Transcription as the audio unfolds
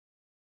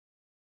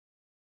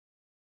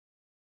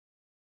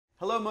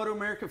Hello,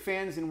 MotoAmerica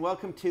fans, and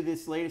welcome to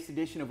this latest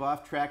edition of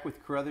Off Track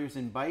with Carruthers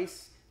and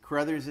Bice.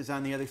 Carruthers is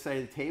on the other side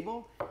of the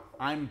table.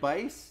 I'm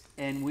Bice,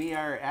 and we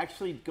are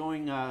actually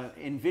going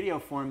in video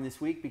form this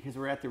week because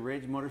we're at the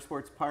Ridge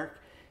Motorsports Park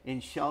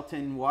in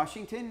Shelton,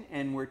 Washington,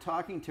 and we're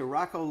talking to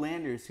Rocco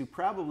Landers, who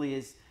probably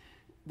is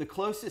the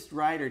closest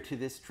rider to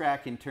this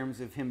track in terms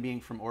of him being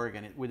from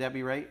Oregon. Would that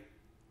be right?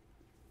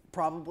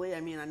 Probably.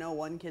 I mean, I know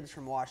one kid's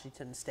from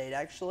Washington State,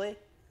 actually.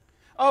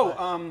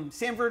 Oh,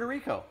 Sam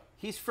Verterico.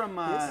 He's from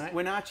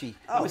Wenatchee.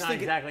 Oh, I was not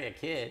exactly a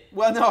kid.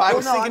 Well, no, I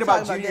was thinking I'm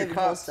about talking Junior David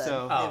Cup. Kolstad.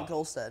 So. David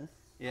Kolstad.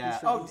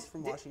 Yeah. He's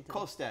from Washington.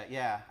 Kolstad,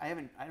 yeah. I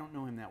don't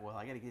know him that well.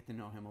 I got to get to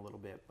know him a little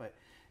bit. But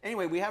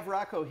anyway, we have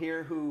Rocco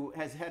here who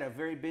has had a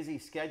very busy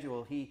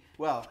schedule.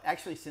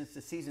 Actually, since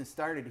the season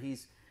started,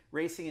 he's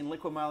racing in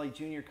Liqui Moly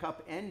Junior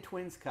Cup and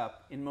Twins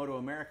Cup in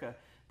MotoAmerica.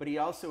 But he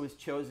also was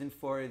chosen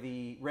for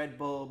the Red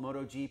Bull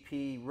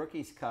MotoGP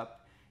Rookies Cup.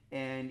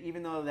 And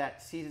even though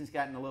that season's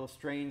gotten a little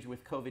strange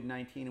with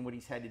COVID-19 and what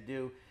he's had to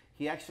do,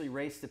 he actually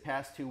raced the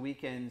past 2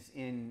 weekends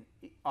in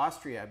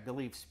Austria, I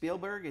believe.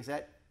 Spielberg, is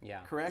that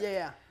correct?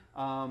 Yeah.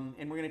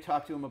 And we're going to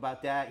talk to him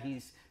about that.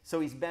 He's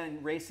been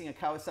racing a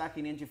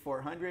Kawasaki Ninja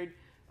 400,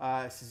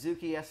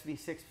 Suzuki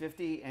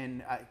SV650,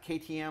 and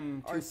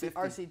KTM 250.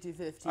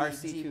 RC250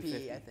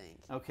 GP, I think.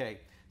 Okay.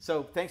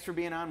 So thanks for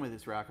being on with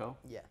us, Rocco.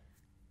 Yeah.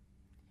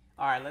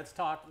 All right, let's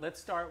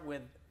start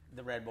with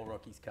the Red Bull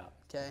Rookies Cup.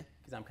 Okay.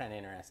 Because I'm kind of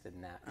interested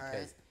in that. All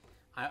Because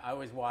I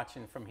was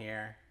watching from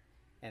here,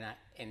 and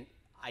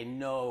I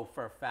know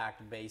for a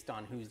fact, based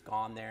on who's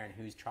gone there and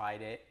who's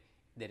tried it,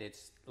 that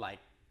it's like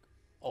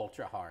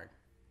ultra hard.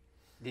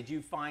 Did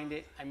you find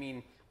it? I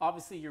mean,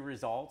 obviously your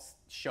results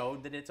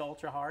showed that it's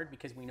ultra hard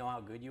because we know how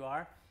good you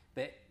are,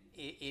 but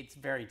it's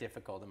very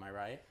difficult. Am I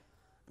right?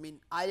 I mean,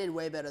 I did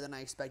way better than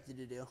I expected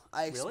to do.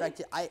 Really?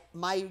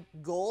 My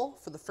goal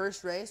for the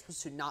first race was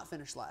to not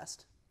finish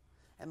last,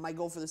 and my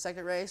goal for the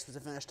second race was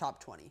to finish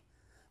top 20.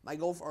 My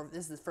goal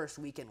this is the first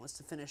weekend, was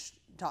to finish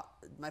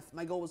top.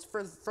 My goal was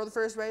for the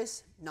first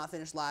race, not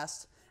finish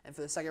last, and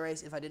for the second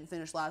race, if I didn't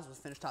finish last, was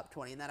finish top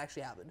 20, and that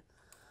actually happened.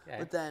 Okay.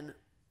 But then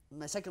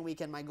my second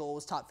weekend, my goal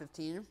was top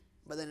 15,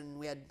 but then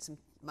we had some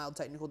mild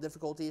technical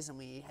difficulties, and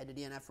we had to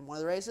DNF from one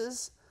of the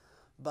races.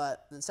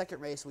 But in the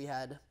second race,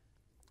 I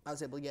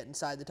was able to get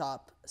inside the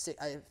top.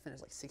 I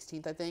finished like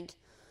 16th, I think,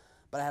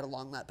 but I had a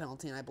long lap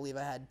penalty, and I believe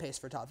I had pace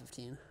for top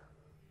 15.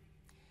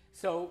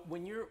 So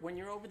when you're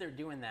over there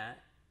doing that,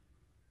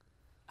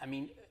 I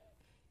mean,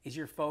 do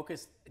you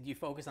focus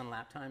on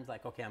lap times?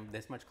 Like, okay, I'm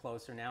this much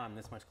closer now, I'm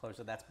this much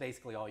closer. That's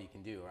basically all you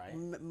can do, right?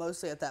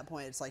 Mostly at that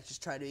point, it's like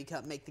just try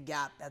to make the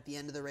gap at the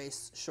end of the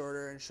race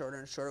shorter and shorter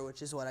and shorter,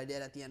 which is what I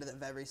did at the end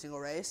of every single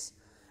race,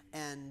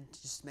 and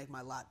just make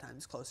my lap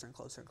times closer and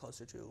closer and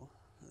closer to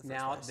the first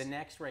Now, race. the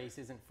next race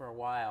isn't for a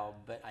while,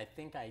 but I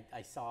think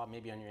I saw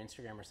maybe on your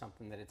Instagram or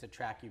something that it's a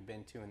track you've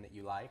been to and that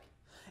you like.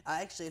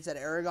 Actually, it's at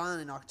Aragon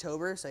in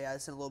October, so yeah,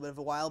 it's in a little bit of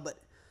a while, but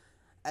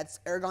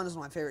Aragon is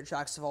one of my favorite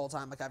tracks of all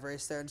time. Like, I've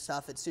raced there and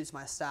stuff. It suits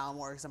my style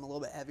more because I'm a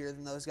little bit heavier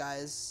than those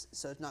guys,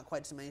 so it's not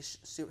quite so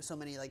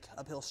many like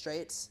uphill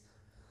straights,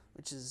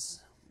 which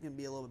is gonna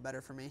be a little bit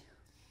better for me.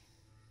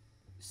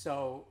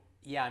 So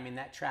yeah, I mean,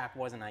 that track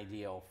wasn't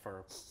ideal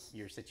for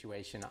your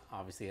situation,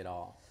 obviously, at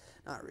all.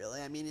 Not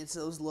really. I mean, it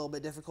was a little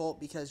bit difficult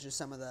because just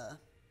some of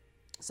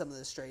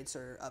the straights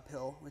are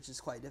uphill, which is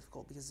quite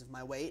difficult because of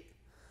my weight.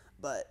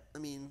 But I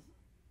mean,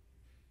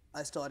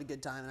 I still had a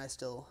good time and I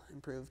still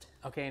improved.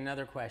 Okay,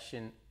 another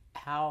question.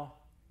 How,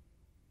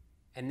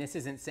 and this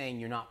isn't saying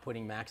you're not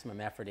putting maximum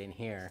effort in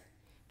here,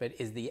 but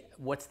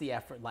what's the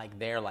effort like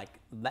there? Like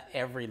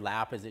every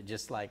lap, is it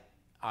just like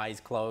eyes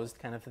closed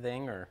kind of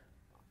thing, or?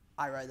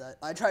 I ride that.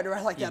 I try to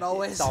ride like that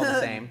always. It's all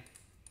the same.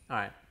 All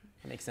right,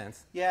 that makes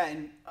sense. Yeah,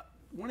 and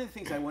one of the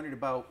things I wondered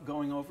about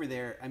going over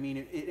there, I mean,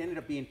 it ended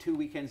up being 2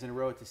 weekends in a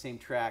row at the same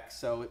track,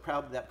 so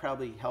that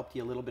probably helped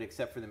you a little bit,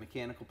 except for the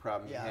mechanical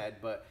problems you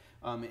had, but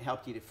it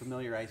helped you to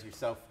familiarize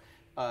yourself.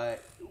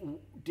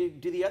 Do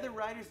the other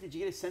riders, did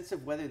you get a sense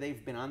of whether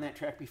they've been on that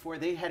track before?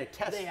 They had a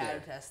test there. They had a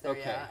test there,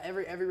 yeah.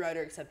 Every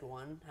rider except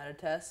one had a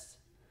test,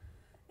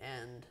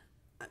 and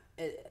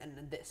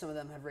some of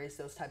them have raced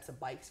those types of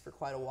bikes for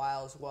quite a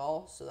while as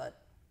well, so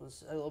that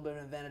was a little bit of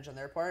an advantage on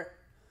their part.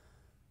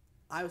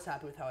 I was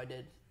happy with how I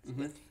did,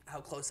 with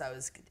how close I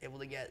was able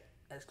to get,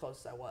 as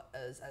close as I was,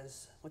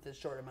 as with as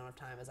short amount of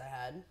time as I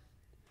had.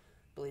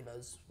 I believe I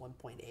was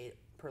 1.8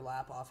 per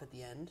lap off at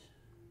the end.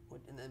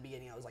 In the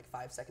beginning, I was like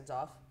 5 seconds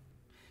off.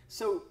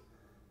 So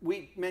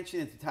we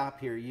mentioned at the top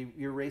here,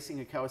 you're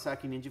racing a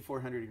Kawasaki Ninja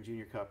 400 in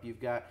Junior Cup.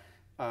 You've got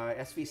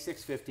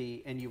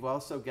SV650, and you've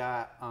also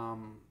got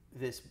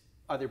this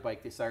other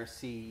bike, this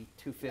RC250.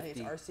 I think it's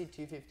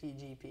RC250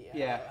 GP.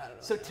 Yeah. I don't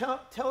know so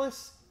tell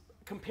us,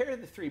 compare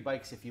the three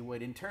bikes, if you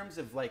would, in terms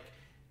of like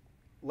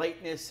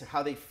lightness,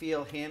 how they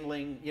feel,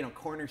 handling,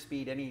 corner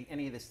speed,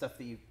 any of the stuff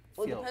that you feel.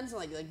 Well, it depends on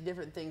like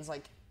different things,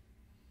 like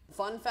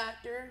fun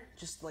factor,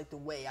 just like the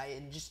way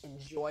I just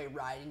enjoy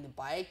riding the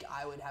bike.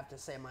 I would have to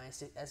say my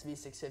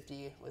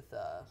SV650 with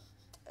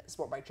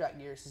Sport Bike Track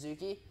Gear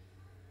Suzuki.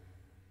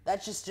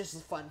 That's just a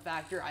fun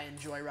factor. I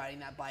enjoy riding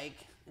that bike.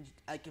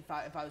 Like if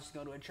I was to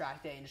go to a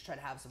track day and just try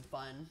to have some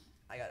fun,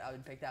 I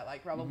would pick that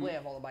bike probably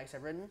of all the bikes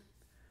I've ridden.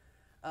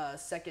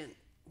 Second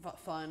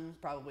fun,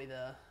 probably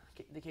the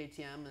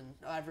KTM, and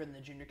I've ridden the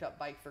Junior Cup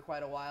bike for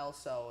quite a while,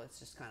 so it's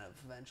just kind of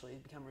eventually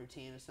become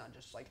routine. It's not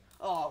just like,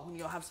 oh, we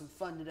go have some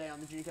fun today on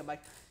the Junior Cup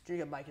bike.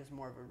 Junior Cup bike is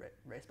more of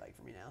a race bike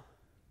for me now.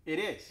 It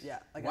is. Yeah.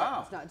 Like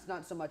wow. It's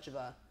not so much of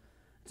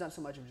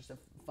just a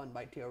fun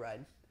bike to go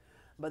ride.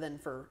 But then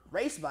for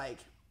race bike,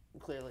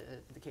 clearly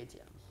the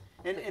KTM.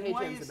 And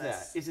why is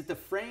that? Is it the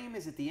frame?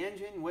 Is it the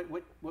engine?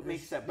 What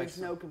makes that bike?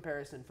 There's no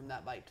comparison from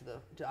that bike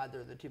to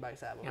either of the two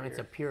bikes I have over here. It's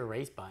a pure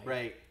race bike.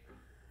 Right.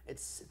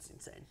 It's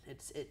insane.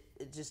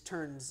 It just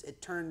turns.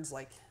 It turns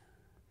like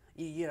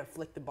you gotta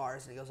flick the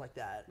bars and it goes like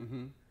that.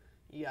 Mm-hmm.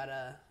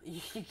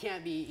 You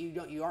can't be.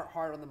 You aren't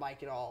hard on the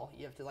bike at all.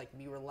 You have to like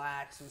be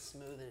relaxed and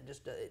smooth,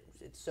 and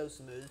it's so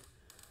smooth.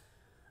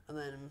 And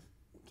then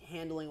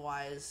handling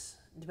wise,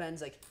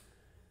 depends like.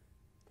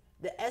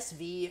 The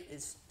SV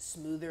is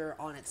smoother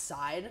on its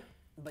side,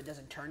 but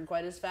doesn't turn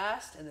quite as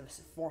fast. And the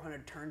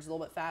 400 turns a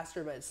little bit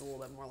faster, but it's a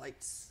little bit more like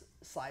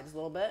slides a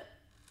little bit.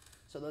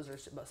 So those are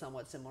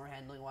somewhat similar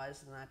handling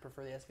wise, and I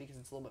prefer the SV because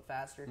it's a little bit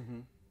faster. Mm-hmm.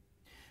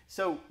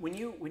 So when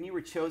you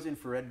were chosen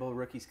for Red Bull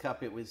Rookies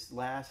Cup, it was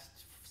last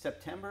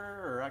September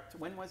or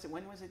when was it?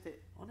 When was it?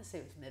 I want to say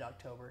it was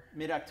mid-October.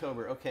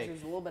 Mid-October, okay. It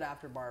was a little bit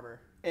after Barber.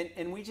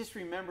 And we just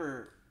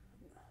remember.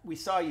 We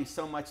saw you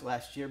so much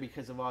last year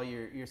because of all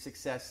your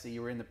success. So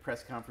you were in the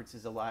press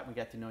conferences a lot. We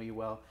got to know you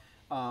well,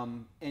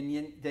 and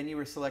then you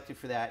were selected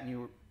for that.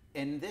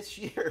 And this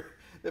year,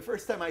 the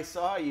first time I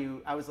saw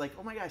you, I was like,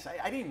 oh my gosh, I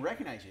didn't even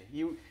recognize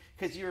you.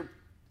 Because you're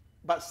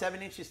about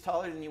 7 inches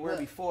taller than you were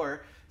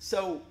before.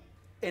 So,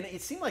 and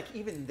it seemed like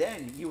even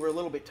then you were a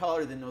little bit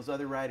taller than those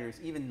other riders,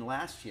 even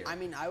last year. I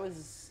mean, I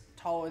was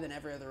taller than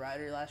every other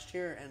rider last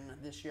year, and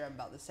this year I'm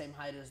about the same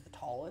height as the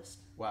tallest.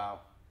 Wow.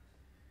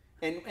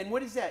 And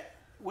what is that?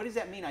 What does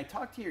that mean? I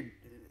talked to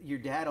your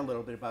dad a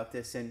little bit about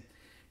this, and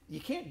you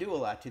can't do a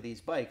lot to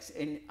these bikes.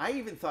 And I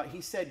even thought,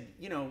 he said,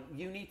 you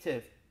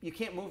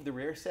can't move the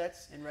rear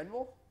sets. In Red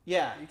Bull?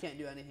 Yeah. You can't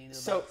do anything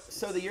to the bikes.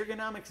 So the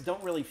ergonomics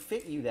don't really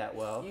fit you that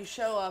well. You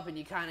show up and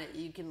you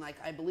can like,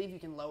 I believe you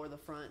can lower the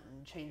front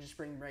and change the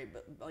spring brake,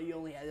 but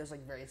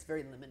it's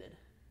very limited.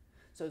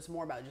 So it's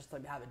more about just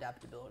like have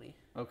adaptability.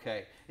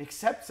 Okay.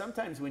 Except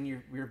sometimes when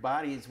your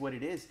body is what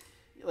it is,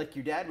 like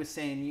your dad was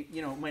saying,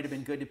 it might have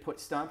been good to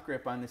put stomp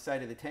grip on the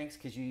side of the tanks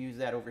because you use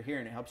that over here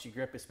and it helps you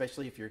grip,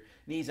 especially if your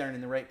knees aren't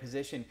in the right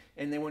position,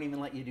 and they won't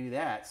even let you do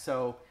that.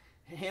 So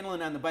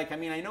handling on the bike, I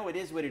mean, I know it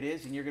is what it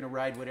is and you're going to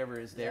ride whatever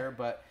is there,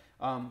 but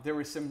there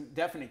were some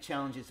definite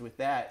challenges with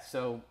that.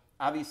 So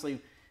obviously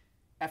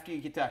after you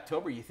get to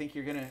October, you think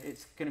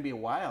it's going to be a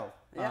while.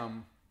 Yeah.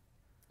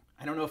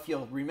 I don't know if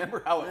you'll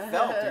remember how it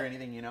felt or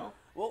anything,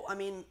 Well, I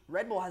mean,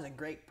 Red Bull has a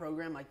great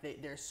program. Like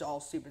they're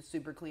all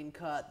super clean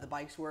cut. The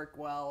bikes work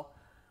well.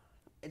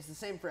 It's the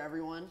same for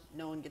everyone.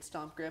 No one gets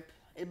stomp grip.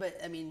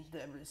 But I mean,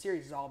 the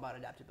series is all about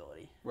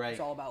adaptability. Right. It's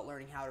all about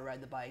learning how to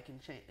ride the bike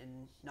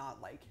and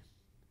not like.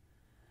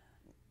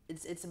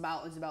 It's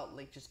about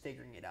like just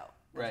figuring it out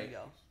as you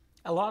go.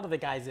 A lot of the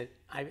guys that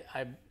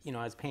I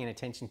was paying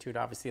attention to it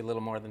obviously a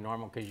little more than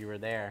normal because you were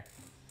there,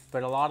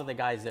 but a lot of the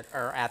guys that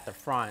are at the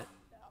front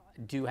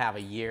do have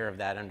a year of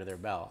that under their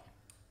belt.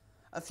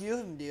 A few of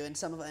them do,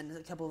 and a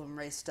couple of them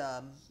raced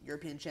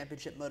European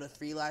Championship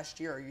Moto3 last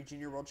year, or your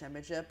Junior World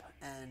Championship,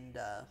 and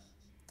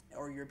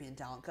or European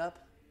Talent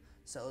Cup.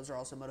 So those are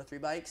also Moto3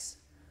 bikes,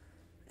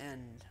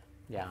 and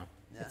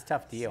it's a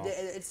tough deal.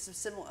 It's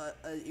similar.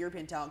 A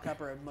European Talent Cup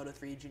or a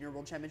Moto3 Junior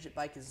World Championship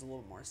bike is a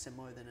little more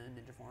similar than a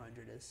Ninja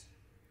 400 is.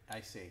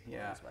 I see.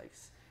 Yeah. Those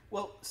bikes.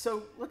 Well,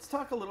 so let's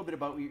talk a little bit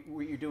about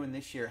what you're doing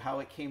this year, how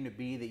it came to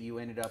be that you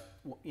ended up,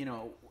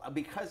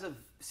 because of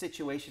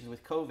situations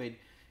with COVID,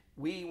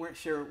 we weren't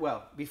sure,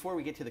 before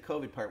we get to the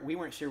COVID part, we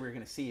weren't sure we were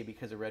going to see you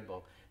because of Red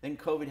Bull. Then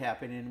COVID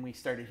happened and we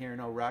started hearing,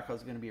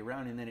 Rocco's going to be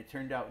around. And then it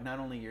turned out not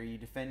only are you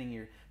defending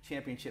your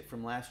championship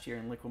from last year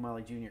in Liqui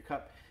Moly Junior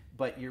Cup,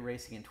 but you're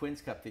racing in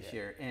Twins Cup this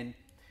year. And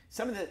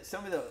some of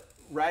the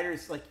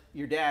riders, like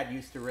your dad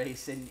used to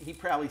race, and he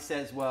probably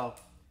says, well,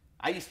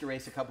 I used to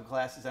race a couple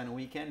classes on a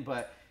weekend,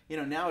 but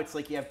now it's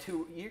like you have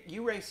two.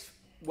 You race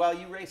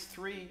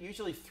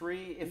usually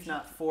three, if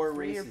not four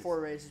races. 3 or 4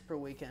 races per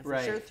weekend. For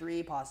sure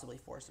 3, possibly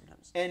 4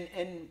 sometimes.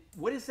 And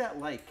what is that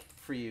like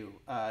for you?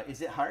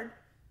 Is it hard?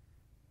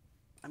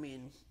 I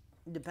mean,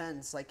 it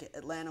depends. Like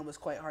Atlanta was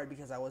quite hard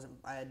because I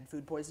had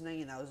food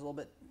poisoning and that was a little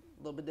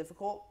bit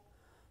difficult.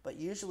 But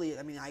usually,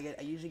 I mean, I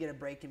usually get a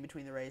break in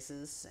between the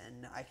races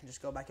and I can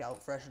just go back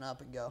out, freshen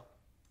up, and go.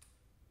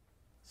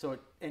 So,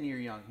 and you're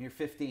young. You're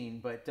 15,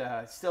 but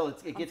still,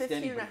 it gets to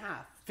anybody. 15 and a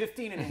half.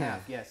 15 and a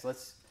half,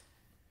 yes.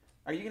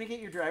 Are you going to get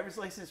your driver's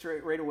license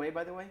right away,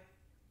 by the way?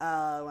 When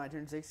I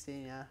turn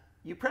 16, yeah.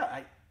 You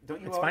probably,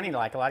 don't you? It's funny,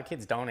 like a lot of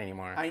kids don't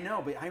anymore. I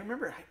know, but I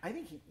remember, I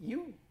think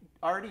you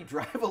already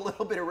drive a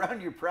little bit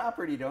around your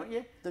property, don't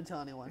you? Don't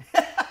tell anyone.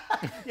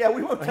 Yeah,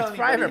 we won't tell It's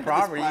anybody. private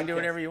property. You can do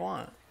whatever you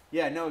want.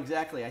 Yeah, no,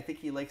 exactly. I think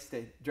he likes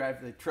to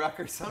drive the truck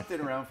or something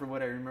around from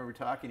what I remember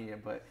talking to you.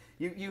 But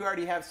you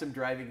already have some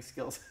driving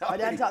skills. My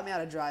dad taught me how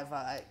to drive.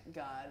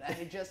 God, I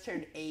had just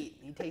turned 8.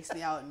 He takes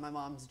me out in my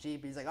mom's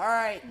Jeep. He's like, all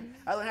right,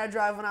 I learned how to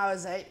drive when I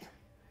was 8.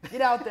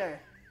 Get out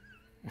there.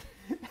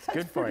 It's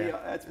good for you.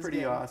 That's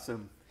pretty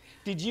awesome.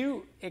 Did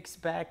you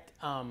expect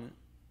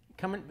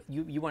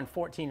you won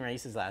 14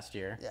 races last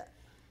year? Yeah.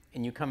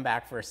 And you come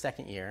back for a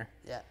second year.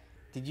 Yeah.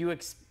 Did you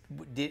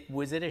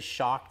was it a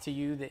shock to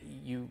you that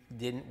you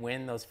didn't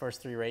win those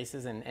first 3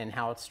 races and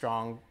how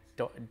strong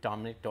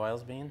Dominic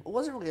Doyle's being? It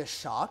wasn't really a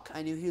shock.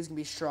 I knew he was going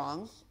to be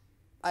strong.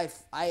 I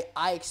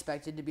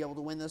expected to be able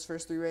to win those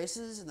first 3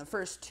 races, and the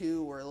first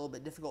 2 were a little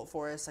bit difficult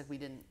for us. Like we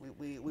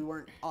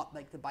weren't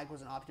like the bike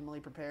wasn't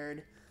optimally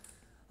prepared.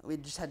 We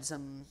just had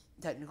some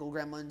technical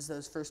gremlins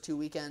those first 2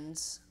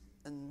 weekends,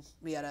 and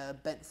we had a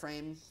bent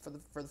frame for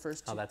the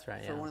first 2. Oh, that's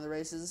right. For one of the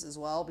races as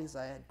well, because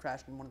I had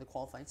crashed in one of the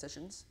qualifying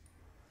sessions.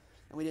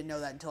 And we didn't know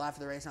that until after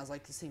the race, and I was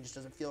like, this thing just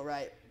doesn't feel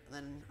right. And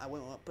then I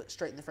put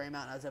straighten the frame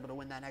out, and I was able to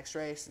win that next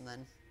race. And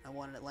then I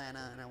won in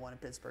Atlanta, and I won in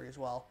Pittsburgh as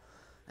well.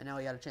 And now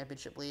we got a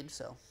championship lead,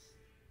 so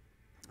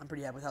I'm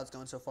pretty happy with how it's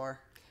going so far.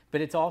 But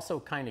it's also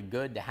kind of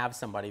good to have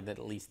somebody that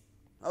at least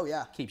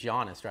keeps you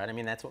honest, right? I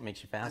mean, that's what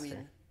makes you faster.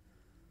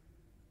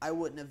 I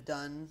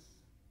mean,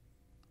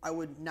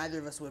 neither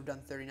of us would have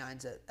done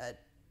 39s at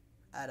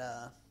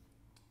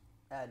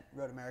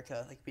Road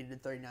America. Like we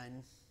did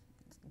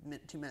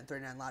 2-minute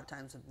 39 lap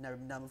times. I've never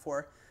been done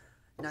before.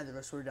 Neither of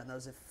us would have done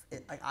those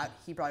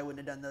he probably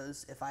wouldn't have done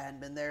those if I hadn't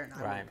been there, and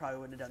I probably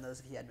wouldn't have done those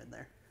if he hadn't been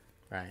there.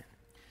 Right.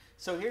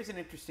 So here's an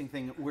interesting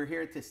thing. We're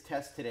here at this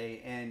test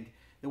today, and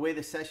the way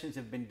the sessions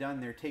have been done,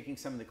 they're taking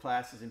some of the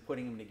classes and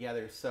putting them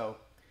together. So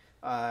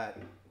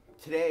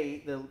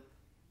today, the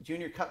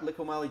Junior Cup,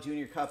 Liqui Moly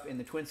Junior Cup, and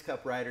the Twins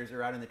Cup riders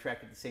are out on the track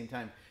at the same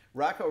time.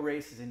 Rocco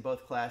races in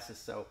both classes,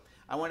 so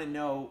I want to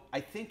know, I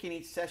think in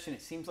each session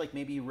it seems like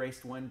maybe you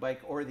raced one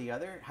bike or the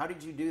other. How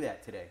did you do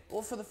that today?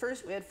 Well,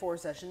 we had 4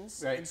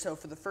 sessions, right. And so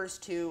for the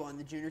first 2 on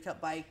the Junior Cup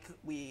bike,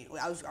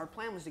 our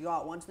plan was to go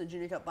out once on the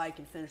Junior Cup bike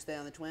and finish there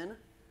on the Twin.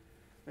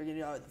 We were going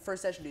to go the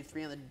first session, do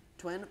 3 on the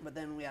Twin, but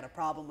then we had a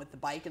problem with the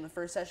bike in the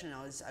first session. And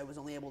I was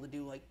only able to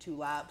do like 2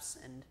 laps,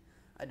 and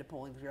I had to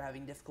pull in because we were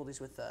having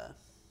difficulties with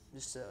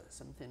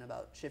something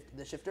about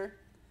the shifter.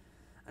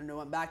 And we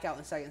went back out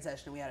in the second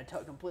session, and we had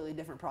a completely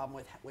different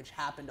problem which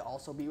happened to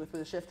also be with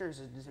the shifter. It's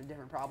just a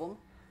different problem.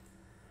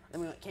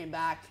 Then we came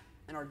back,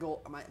 and our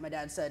goal, my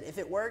dad said, if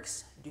it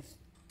works, do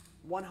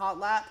 1 hot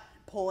lap,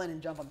 pull in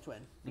and jump on the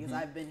Twin. Because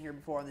I've been here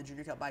before on the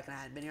Junior Cup bike, and I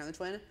hadn't been here on the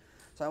Twin.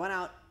 So I went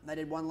out, and I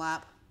did 1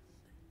 lap,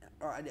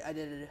 or I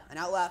did an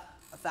out lap,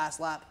 a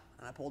fast lap,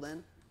 and I pulled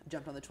in,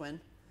 jumped on the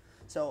Twin.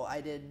 So I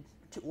did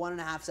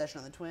 1.5 session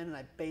on the Twin, and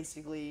I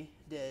basically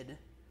did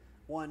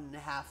 1.5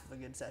 of a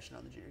good session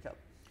on the Junior Cup.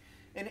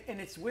 And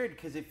it's weird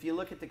because if you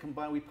look at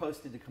we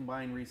posted the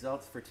combined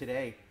results for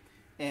today,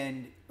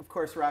 and of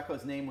course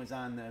Rocco's name was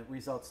on the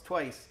results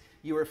twice.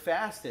 You were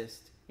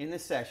fastest in the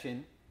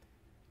session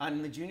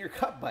on the Junior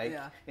Cup bike,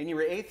 and you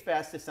were 8th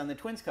fastest on the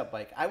Twins Cup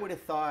bike. I would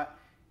have thought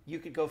you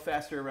could go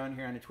faster around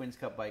here on a Twins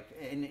Cup bike.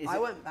 And I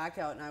went back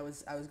out, and I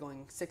was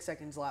going 6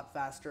 seconds a lap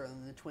faster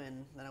on the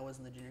Twin than I was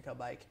on the Junior Cup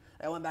bike.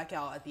 I went back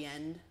out at the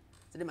end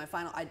to do my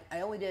final.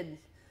 I only did,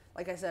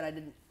 like I said, I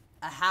did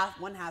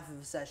one half of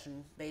a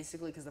session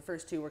basically because the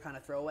first 2 were kind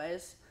of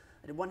throwaways.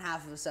 I did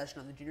 1/2 of a session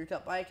on the Junior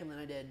Cup bike, and then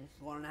I did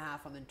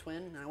 1.5 on the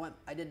Twin. And I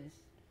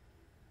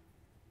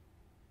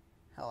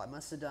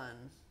must have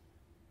done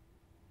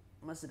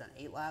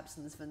 8 laps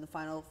in the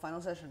final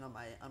session.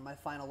 On my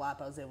final lap,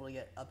 I was able to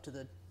get up to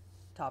the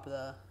top of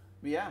the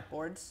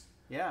boards.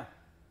 Yeah.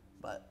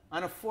 But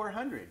on a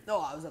 400.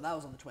 No, that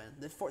was on the Twin.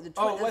 The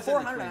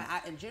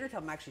 400 in Junior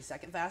Cup, I'm actually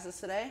 2nd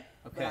fastest today.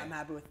 Okay. But I'm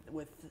happy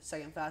with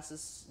 2nd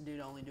fastest due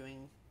to only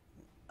doing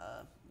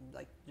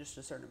just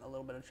a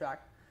little bit of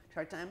track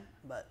time.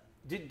 But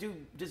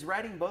does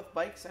riding both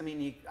bikes? I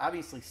mean,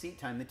 obviously seat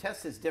time. The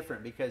test is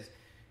different because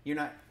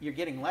you're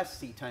getting less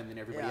seat time than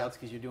everybody else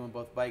because you're doing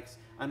both bikes.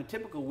 On a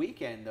typical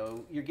weekend,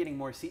 though, you're getting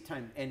more seat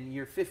time, and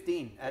you're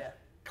 15. That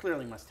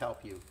clearly must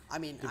help you. I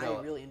mean, develop.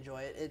 I really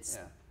enjoy it. It's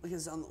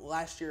because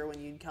last year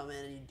when you'd come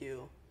in and you'd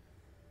do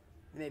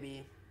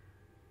maybe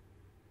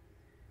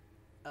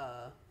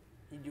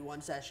you do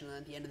 1 session, and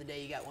at the end of the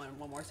day you got one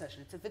more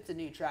session. If it's a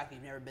new track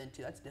you've never been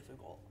to, that's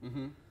difficult.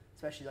 Mm-hmm.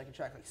 Especially like a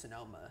track like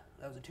Sonoma.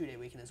 That was a 2-day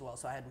weekend as well.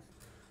 So I had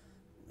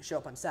to show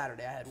up on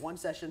Saturday. I had 1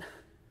 session,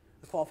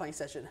 a qualifying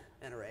session,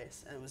 and a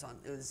race, and it was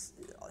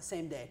the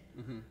same day.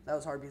 Mm-hmm. That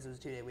was hard because it was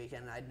a 2-day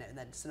weekend, and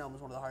that Sonoma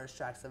was one of the hardest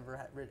tracks I've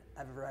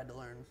ever had to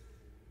learn.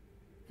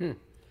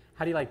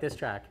 How do you like this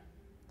track?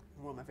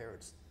 One of my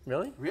favorites.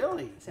 Really?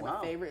 Really? My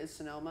favorite is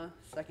Sonoma.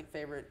 2nd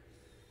favorite,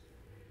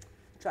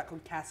 a track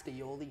called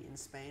Castelloli in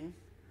Spain.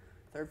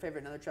 3rd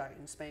favorite, another track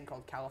in Spain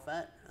called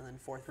Calafat. And then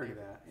 4th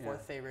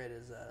favorite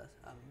is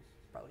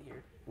probably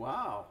here.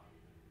 Wow.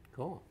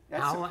 Cool.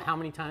 How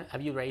many times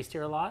have you raced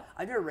here a lot?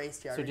 I've never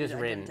raced here. So just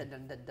ridden.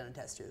 I've done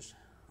test years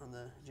on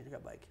the Junior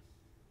Cup bike.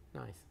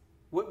 Nice.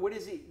 What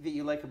is it that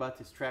you like about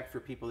this track for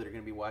people that are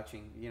going to be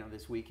watching,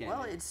 this weekend?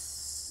 Well,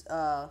 it's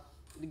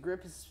the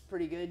grip is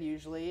pretty good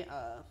usually.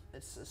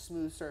 It's a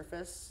smooth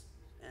surface,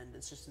 and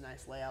it's just a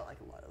nice layout, like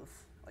a lot of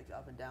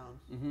up and down,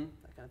 that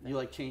kind of thing. You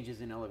like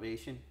changes in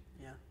elevation?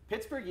 Yeah.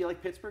 Pittsburgh, you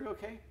like Pittsburgh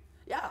okay?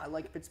 Yeah, I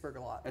like Pittsburgh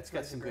a lot. That's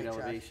got some good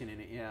elevation in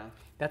it, yeah.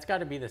 That's got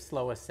to be the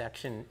slowest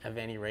section of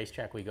any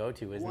racetrack we go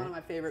to, isn't One it? of my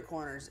favorite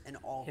corners in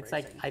all It's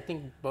racing. like, I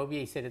think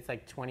Bobier said it's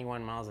like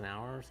 21 miles an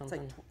hour or It's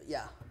something. like,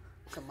 yeah,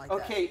 something like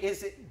Okay,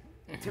 is it,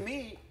 to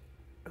me,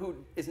 who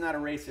is not a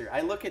racer,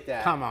 I look at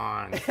that. Come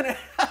on.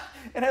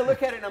 And I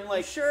look at it and I'm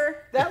like,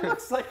 Sure. that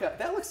looks like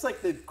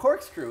the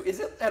corkscrew. Is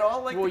it at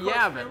all like Well, the corkscrew?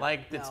 yeah, but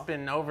like it's No.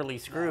 been overly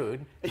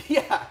screwed.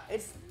 Yeah.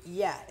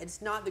 It's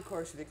not the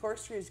corkscrew. The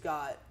corkscrew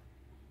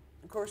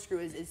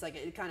is it's like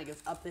it kind of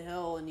goes up the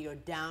hill and you go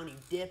down, you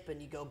dip and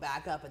you go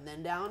back up and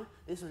then down.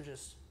 This one's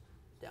just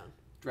down.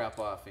 Drop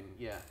off and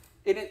yeah.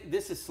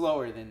 This is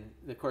slower than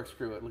the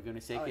corkscrew at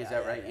Laguna Seca, Oh, is yeah,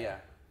 that yeah, right? yeah.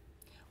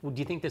 Well, do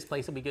you think this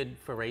place will be good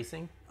for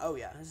racing? Oh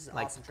yeah, this is an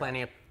Like awesome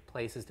plenty of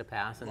places to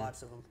pass? track. And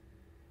Lots of them.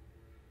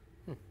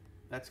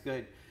 That's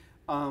good.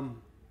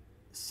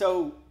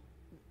 So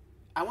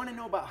I want to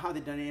know about how the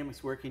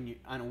dynamics work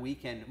on a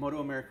weekend,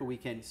 MotoAmerica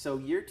weekend. So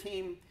your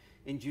team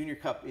in Junior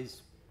Cup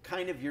is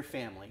kind of your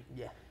family.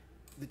 Yeah.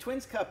 The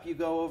Twins Cup, you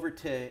go over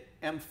to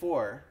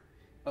M4,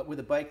 but with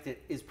a bike that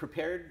is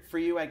prepared for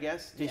you, I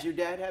guess. Does Yeah. your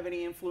dad have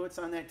any influence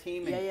on that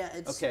team? Yeah.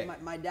 It's okay.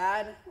 my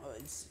dad.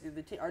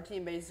 Our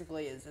team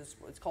basically is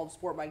it's called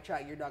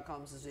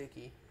SportBikeTrackGear.com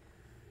Suzuki.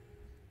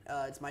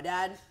 It's my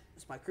dad.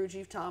 It's my crew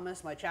chief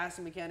Thomas, my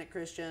chassis mechanic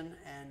Christian,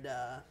 and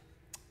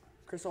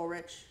Chris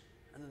Ulrich,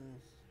 and then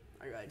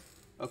I ride.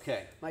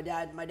 Okay. My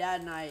dad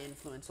and I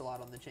influence a lot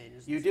on the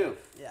changes. You and do?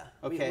 stuff. Yeah.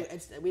 Okay.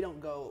 We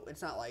don't go.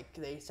 It's not like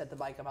they set the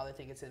bike up how they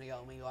think it's gonna go,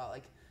 and we go out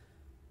like.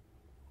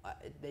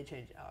 They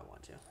change it how I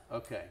want to.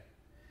 Okay.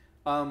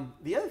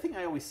 The other thing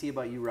I always see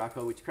about you,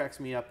 Rocco, which cracks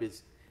me up,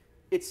 is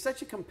it's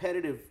such a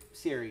competitive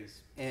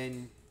series,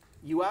 and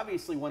you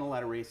obviously won a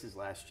lot of races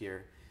last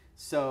year.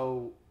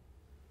 So,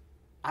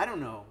 I don't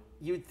know.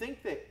 You'd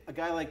think that a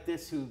guy like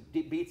this who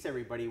beats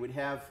everybody would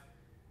have,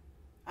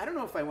 I don't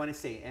know if I want to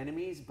say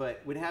enemies,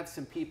 but would have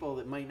some people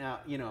that might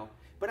not,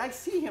 But I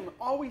see him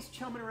always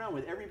chumming around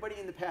with everybody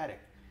in the paddock.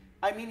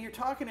 I mean, you're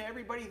talking to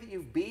everybody that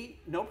you've beat,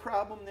 no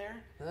problem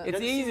there. it's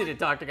Doesn't easy seem to like-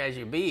 talk to guys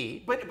you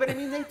beat. But I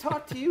mean, they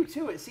talk to you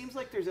too. It seems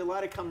like there's a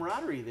lot of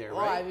camaraderie there,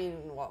 Well, right? I mean,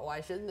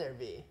 why shouldn't there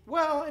be?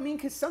 Well, I mean,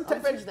 because I'm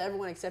sometimes. friends with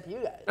everyone except you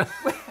guys.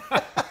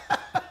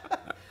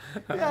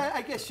 Yeah,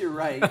 I guess you're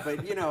right, but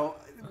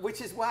which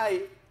is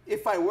why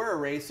if I were a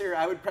racer,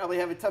 I would probably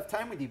have a tough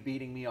time with you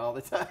beating me all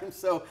the time.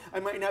 So I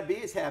might not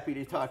be as happy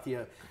to talk to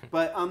you.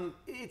 But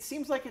it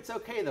seems like it's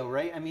okay though,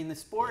 right? I mean, the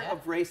sport Yeah.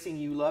 of racing,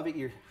 you love it.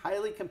 You're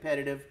highly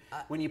competitive.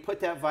 When you put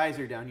that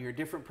visor down, you're a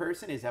different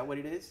person. Is that what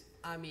it is?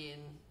 I mean,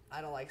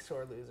 I don't like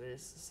sore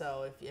losers.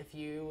 So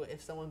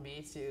if someone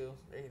beats you,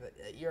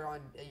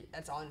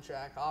 that's on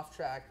track, off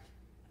track,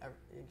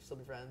 you can still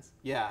be friends.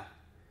 Yeah.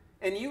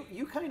 And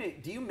you kind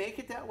of, do you make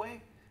it that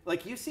way?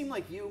 Like, you seem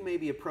like you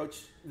maybe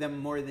approach them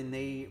more than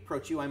they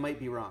approach you. I might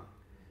be wrong.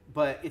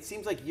 But it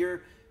seems like you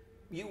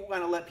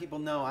want to let people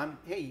know, I'm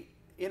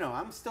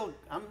still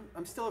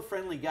a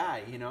friendly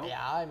guy,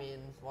 Yeah, I mean,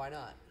 why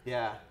not?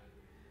 Yeah.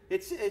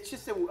 It's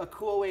just a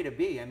cool way to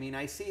be. I mean,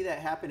 I see that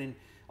happen in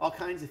all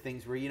kinds of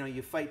things where,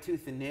 you fight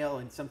tooth and nail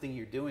in something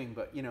you're doing,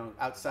 but,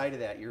 outside of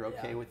that, you're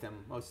okay Yeah. with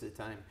them most of the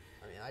time.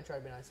 I mean, I try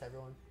to be nice to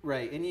everyone.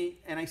 Right.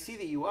 And I see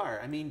that you are.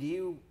 I mean,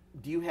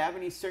 do you have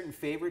any certain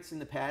favorites in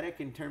the paddock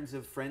in terms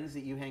of friends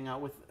that you hang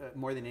out with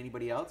more than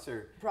anybody else,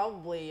 or?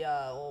 Probably,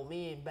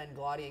 me, Ben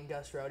Galati, and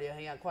Gus Rodeo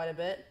hang out quite a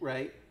bit.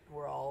 Right.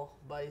 We're all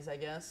buddies, I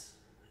guess.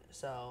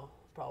 So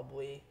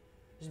probably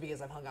just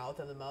because I've hung out with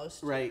them the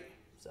most. Right.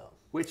 So.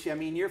 Which, I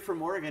mean, you're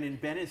from Oregon and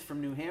Ben is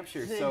from New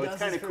Hampshire, so Gus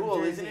it's kind is of from cool,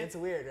 Jersey. isn't it? It's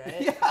weird,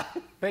 right? Yeah.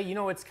 But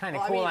what's kind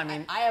of Well, cool?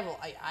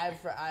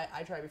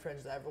 I try to be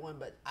friends with everyone,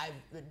 but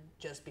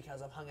just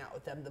because I've hung out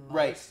with them the most,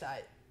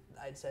 Right.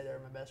 I'd say they're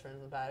my best friends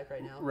in the paddock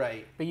right now.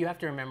 Right. But you have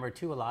to remember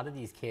too, a lot of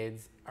these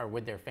kids are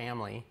with their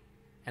family,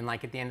 and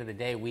like at the end of the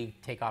day, we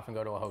take off and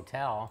go to a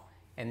hotel,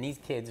 and these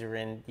kids are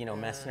in,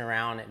 messing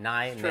around at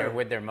night, and they're true.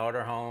 with their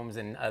motorhomes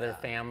and other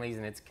families,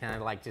 and it's kind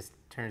of like just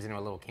turns into a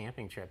little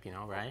camping trip,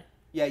 right?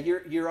 Yeah,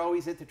 you're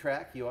always at the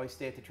track. You always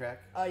stay at the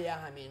track. Oh yeah,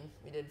 I mean,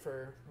 we did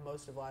for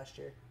most of last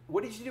year.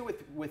 What did you do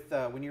with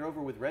when you're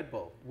over with Red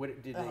Bull?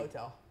 What did A they?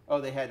 hotel. Oh,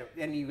 they had,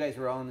 and you guys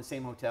were all in the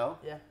same hotel.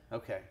 Yeah.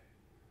 Okay.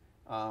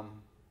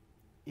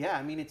 Yeah,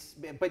 I mean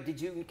but did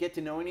you get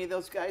to know any of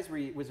those guys?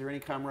 Was there any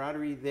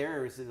camaraderie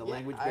there, or is it a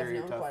language barrier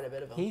I've known tough? quite a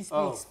bit of them. He speaks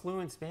Oh.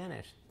 fluent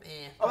Spanish.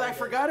 Oh, I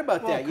forgot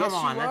about Well, that. come Yes,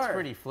 on, you that's are.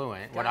 pretty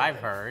fluent, what I've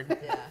heard.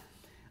 Yeah.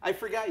 I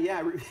forgot.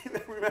 Yeah,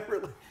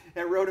 remember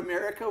at Road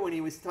America when he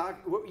was talking?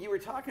 You were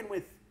talking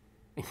with.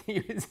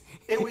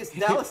 It was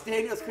Dallas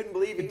Daniels. Couldn't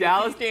believe it.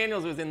 Dallas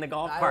Daniels was in the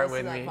golf I cart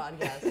listened with to me.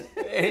 that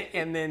podcast.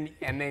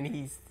 and then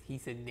he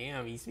said,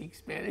 "Damn, he speaks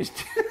Spanish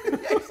too." Yeah,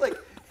 it's like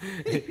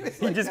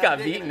He just got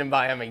beaten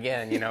by him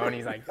again, and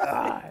he's like,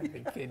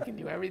 the kid can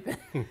do everything.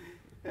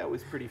 That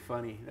was pretty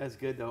funny. That's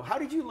good though. How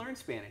did you learn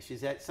Spanish?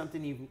 Is that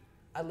something you?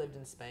 I lived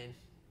in Spain.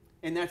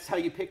 And that's how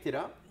you picked it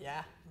up?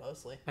 Yeah,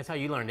 mostly. That's how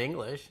you learned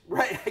English.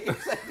 Right, I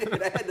guess I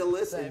did. I had to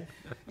listen.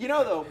 Same. You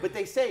know, though, but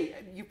they say,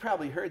 you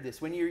probably heard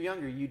this, when you're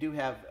younger, you do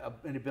have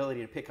an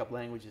ability to pick up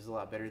languages a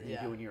lot better than you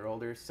do when you're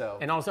older, so.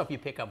 And also, if you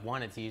pick up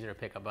one, it's easier to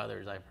pick up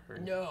others, I've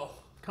heard. No.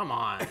 Come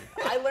on.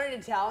 I learned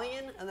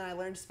Italian, and then I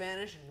learned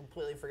Spanish, and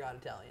completely forgot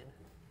Italian.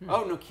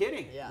 Oh, no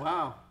kidding? Yeah.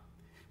 Wow.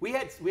 We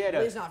had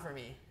At least not for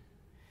me.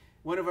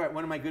 one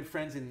of my good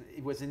friends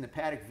was in the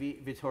paddock,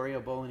 Vittorio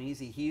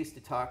Bolognese. He used to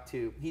talk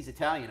to. He's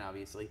Italian,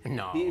 obviously.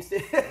 No. He used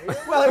to.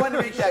 Well, I wanted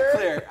to make that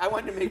clear. I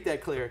wanted to make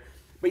that clear.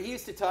 But he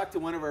used to talk to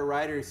one of our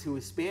riders who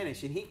was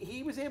Spanish, and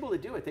he was able to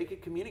do it. They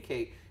could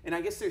communicate, and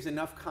I guess there's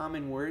enough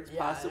common words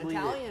possibly.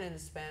 Italian and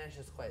Spanish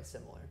is quite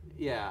similar.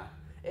 Yeah.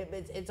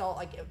 It's all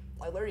like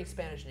learning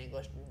Spanish and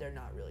English. They're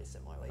not really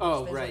similar. Like,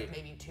 there's right. like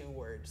maybe 2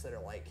 words that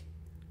are like.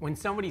 When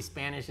somebody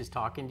Spanish is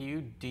talking to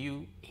you, do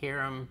you hear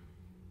them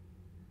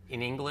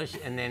in English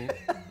and then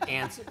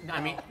answer? I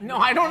mean, no,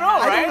 I don't know,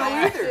 right?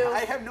 I don't know either.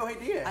 I have no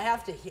idea. I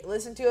have to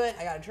listen to it.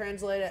 I got to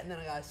translate it, and then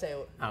I got to say,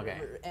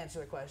 answer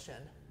the question.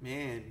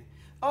 Man.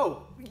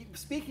 Oh,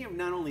 speaking of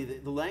not only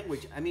the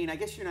language, I mean, I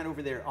guess you're not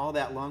over there all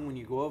that long when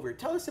you go over.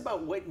 Tell us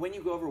about when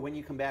you go over, when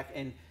you come back.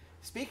 And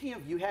speaking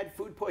of, you had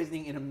food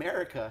poisoning in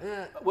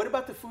America. What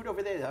about the food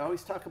over there? I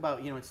always talk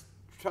about, it's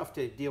tough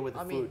to deal with the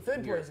food. I mean,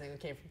 food poisoning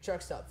came from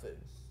truck stop food.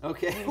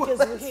 Okay. Because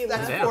that's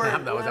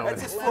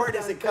as forward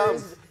as it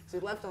comes. So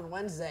we left on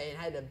Wednesday and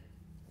had to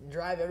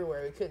drive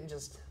everywhere. We couldn't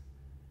just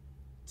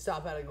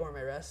stop at a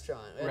gourmet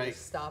restaurant. We had to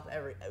stop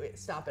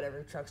at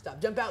every truck stop.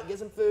 Jump out, get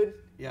some food.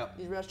 Yeah.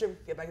 Use the restroom,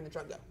 get back in the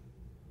truck, go.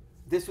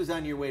 This was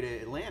on your way to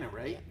Atlanta,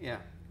 right? Yeah.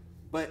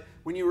 But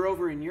when you were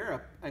over in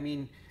Europe, I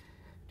mean,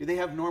 do they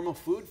have normal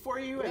food for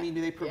you? Yeah. I mean,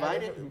 do they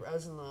provide it? We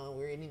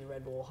were eating the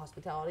Red Bull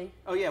hospitality.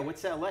 Oh yeah,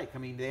 what's that like? I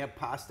mean, do they have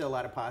pasta, a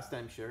lot of pasta,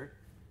 I'm sure.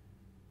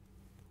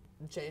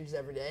 It changes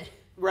every day.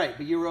 Right,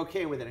 but you were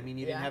okay with it. I mean,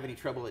 you didn't have any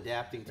trouble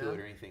adapting to it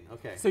or anything.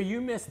 Okay. So you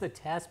missed the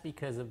test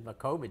because of a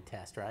COVID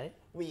test, right?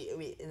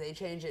 They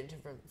changed it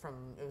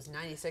from it was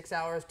 96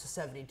 hours to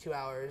 72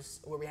 hours,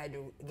 where we had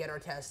to get our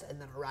test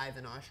and then arrive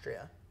in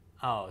Austria.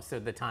 Oh, so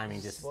the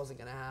timing just wasn't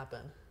going to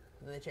happen.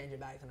 And then they changed it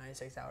back to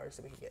 96 hours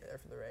so we could get there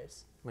for the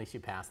race. At least you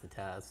passed the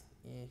test.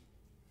 Yeah.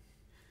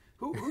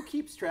 Who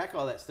keeps track of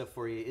all that stuff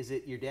for you? Is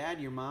it your dad,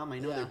 your mom? I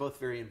know they're both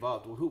very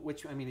involved.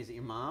 Is it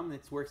your mom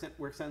that works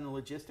on the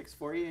logistics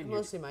for you? And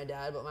mostly my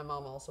dad, but my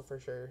mom also for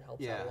sure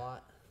helps out a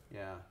lot.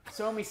 Yeah.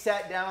 So when we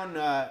sat down,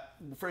 the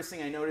first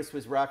thing I noticed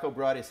was Rocco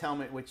brought his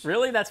helmet, which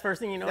really, that's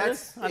first thing you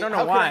noticed? I don't know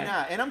how why. Could I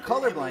not? And I'm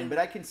colorblind, but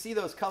I can see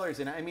those colors,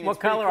 and I mean, what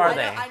it's color cool. are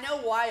they? I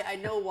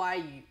know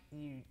why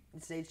you.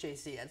 It's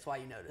HJC. That's why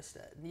you noticed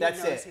it.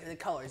 That's it. The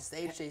colors.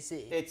 It's the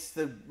HJC. It's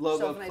the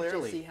logo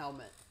clearly. HJC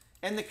helmet.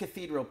 And the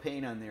cathedral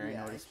paint on there, I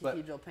noticed. Yeah,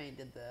 Cathedral paint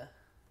did the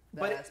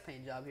badass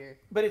paint job here.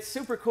 But it's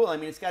super cool. I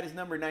mean, it's got his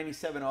number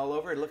 97 all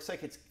over. It looks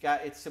like it's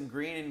some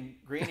green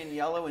and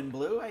yellow and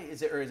blue.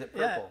 Is it purple?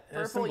 Yeah,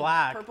 there's some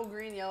black. Purple,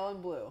 green, yellow,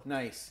 and blue.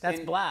 Nice. That's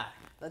black.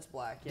 That's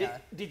black. Yeah.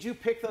 Did you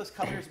pick those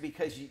colors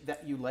because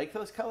you like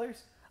those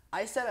colors?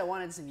 I said I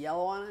wanted some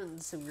yellow on it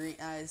and some green.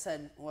 I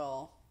said,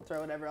 well, throw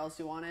whatever else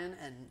you want in,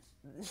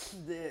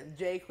 and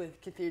Jake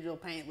with Cathedral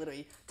paint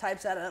literally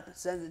types that up,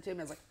 sends it to me.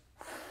 I was like.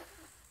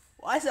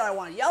 Well, I said I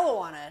want yellow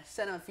on it.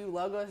 Sent him a few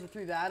logos. He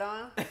threw that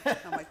on.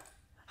 I'm like,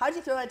 how'd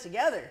you throw that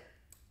together?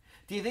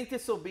 Do you think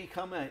this will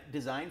become a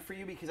design for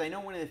you? Because I know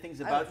one of the things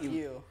about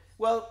you.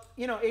 Well,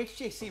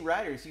 HJC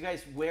riders, you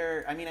guys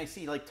wear. I mean, I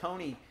see like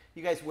Tony.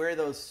 You guys wear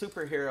those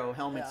superhero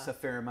helmets a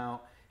fair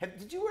amount.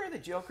 Did you wear the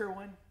Joker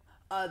one?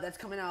 That's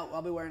coming out.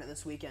 I'll be wearing it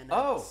this weekend.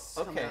 Oh,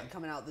 okay.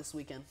 Coming out this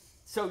weekend.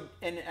 So,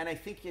 and I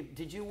think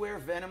did you wear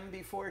Venom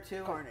before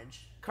too?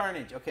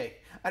 Carnage. Okay.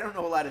 I don't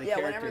know a lot of the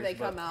characters. Yeah, whenever they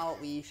come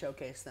out, we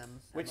showcase them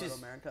at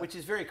MotoAmerica. Which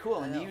is very cool.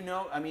 And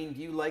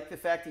do you like the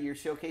fact that you're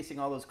showcasing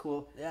all those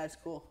cool it's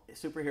cool.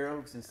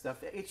 Superheroes and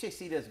stuff?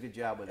 HJC does a good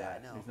job with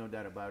that. I know. There's no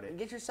doubt about it.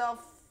 Get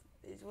yourself,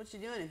 what you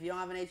doing? If you don't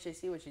have an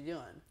HJC, what you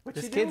doing?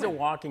 This kid's a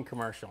walking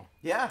commercial.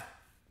 Yeah.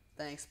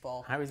 Thanks,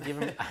 Paul.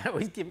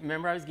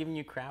 Remember I was giving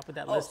you crap with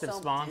that list of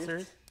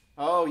sponsors? Dude.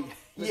 Oh,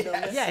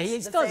 yeah. Yeah,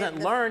 he still hasn't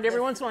learned. Every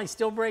once in a while, he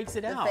still breaks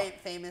it out. The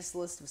famous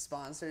list of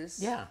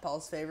sponsors. Yeah.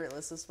 Paul's favorite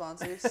list of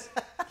sponsors.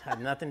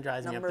 God, nothing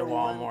drives me up the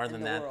wall more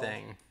than that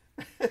thing.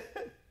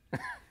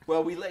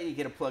 Well, we let you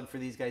get a plug for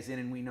these guys in,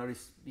 and we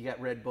noticed you got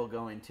Red Bull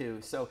going too.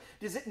 So,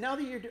 now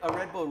that you're a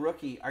Red Bull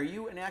rookie, are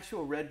you an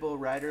actual Red Bull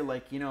rider?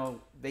 Like,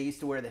 they used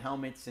to wear the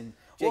helmets, and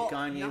Jake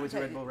Gagne was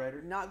a Red Bull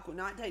rider? Not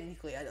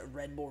technically a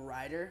Red Bull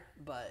rider,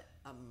 but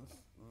I'm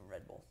a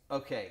Red Bull.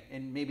 Okay,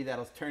 and maybe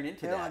that'll turn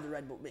into that. I don't have the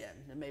Red Bull,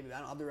 maybe I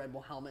don't have the Red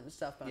Bull helmet and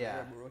stuff, but I have the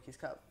Red Bull Rookies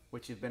Cup.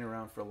 Which has been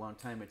around for a long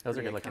time. Those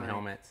are good-looking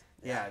helmets.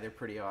 Yeah, they're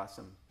pretty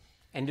awesome.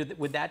 And do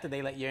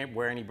they let you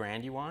wear any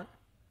brand you want?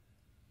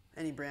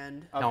 Any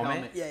brand.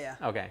 Helmet? Yeah.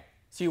 Okay.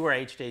 So you wear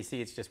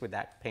HJC, it's just with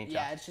that paint job?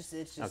 Yeah, it's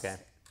just... Okay.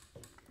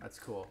 That's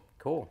cool.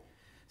 Cool.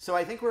 So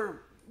I think we're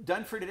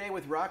done for today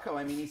with Rocco.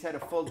 I mean, he's had a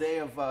full day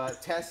of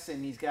tests,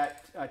 and he's got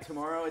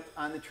tomorrow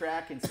on the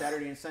track and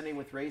Saturday and Sunday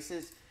with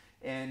races.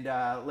 And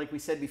like we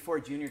said before,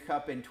 Junior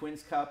Cup and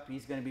Twins Cup,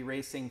 he's going to be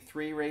racing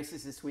 3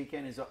 races this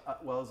weekend, as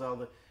well as all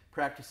the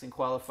practice and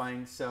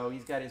qualifying. So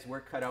he's got his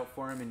work cut out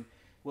for him, and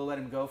we'll let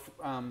him go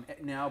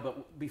now.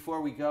 But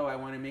before we go, I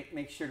want to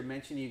make sure to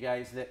mention to you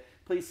guys that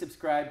please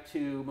subscribe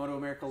to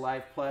MotoAmerica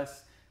Live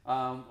Plus.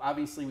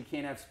 Obviously, we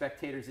can't have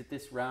spectators at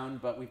this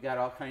round, but we've got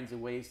all kinds of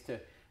ways to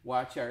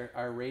watch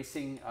our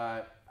racing.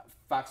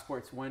 Fox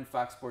Sports 1,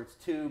 Fox Sports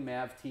 2,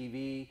 MAV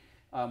TV.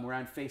 We're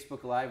on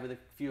Facebook Live with a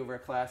few of our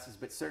classes,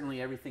 but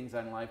certainly everything's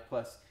on Live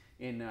Plus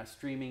in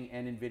streaming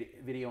and in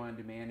video on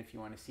demand if you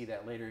want to see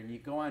that later. And you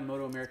go on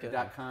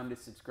MotoAmerica.com to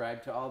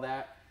subscribe to all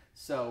that.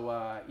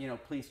 So,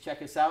 please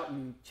check us out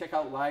and check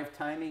out live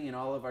timing and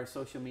all of our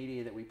social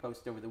media that we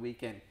post over the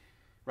weekend.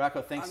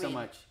 Rocco, thanks so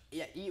much.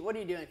 Yeah, what are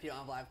you doing if you don't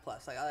have Live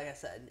Plus? Like I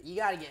said, you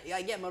gotta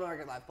get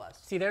MotoAmerica Live Plus.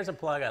 See, there's a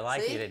plug I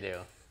like you to do.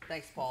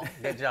 Thanks, Paul.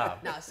 Good job.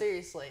 No,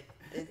 seriously,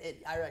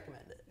 I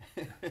recommend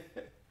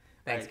it.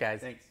 Thanks,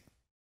 guys. Thanks.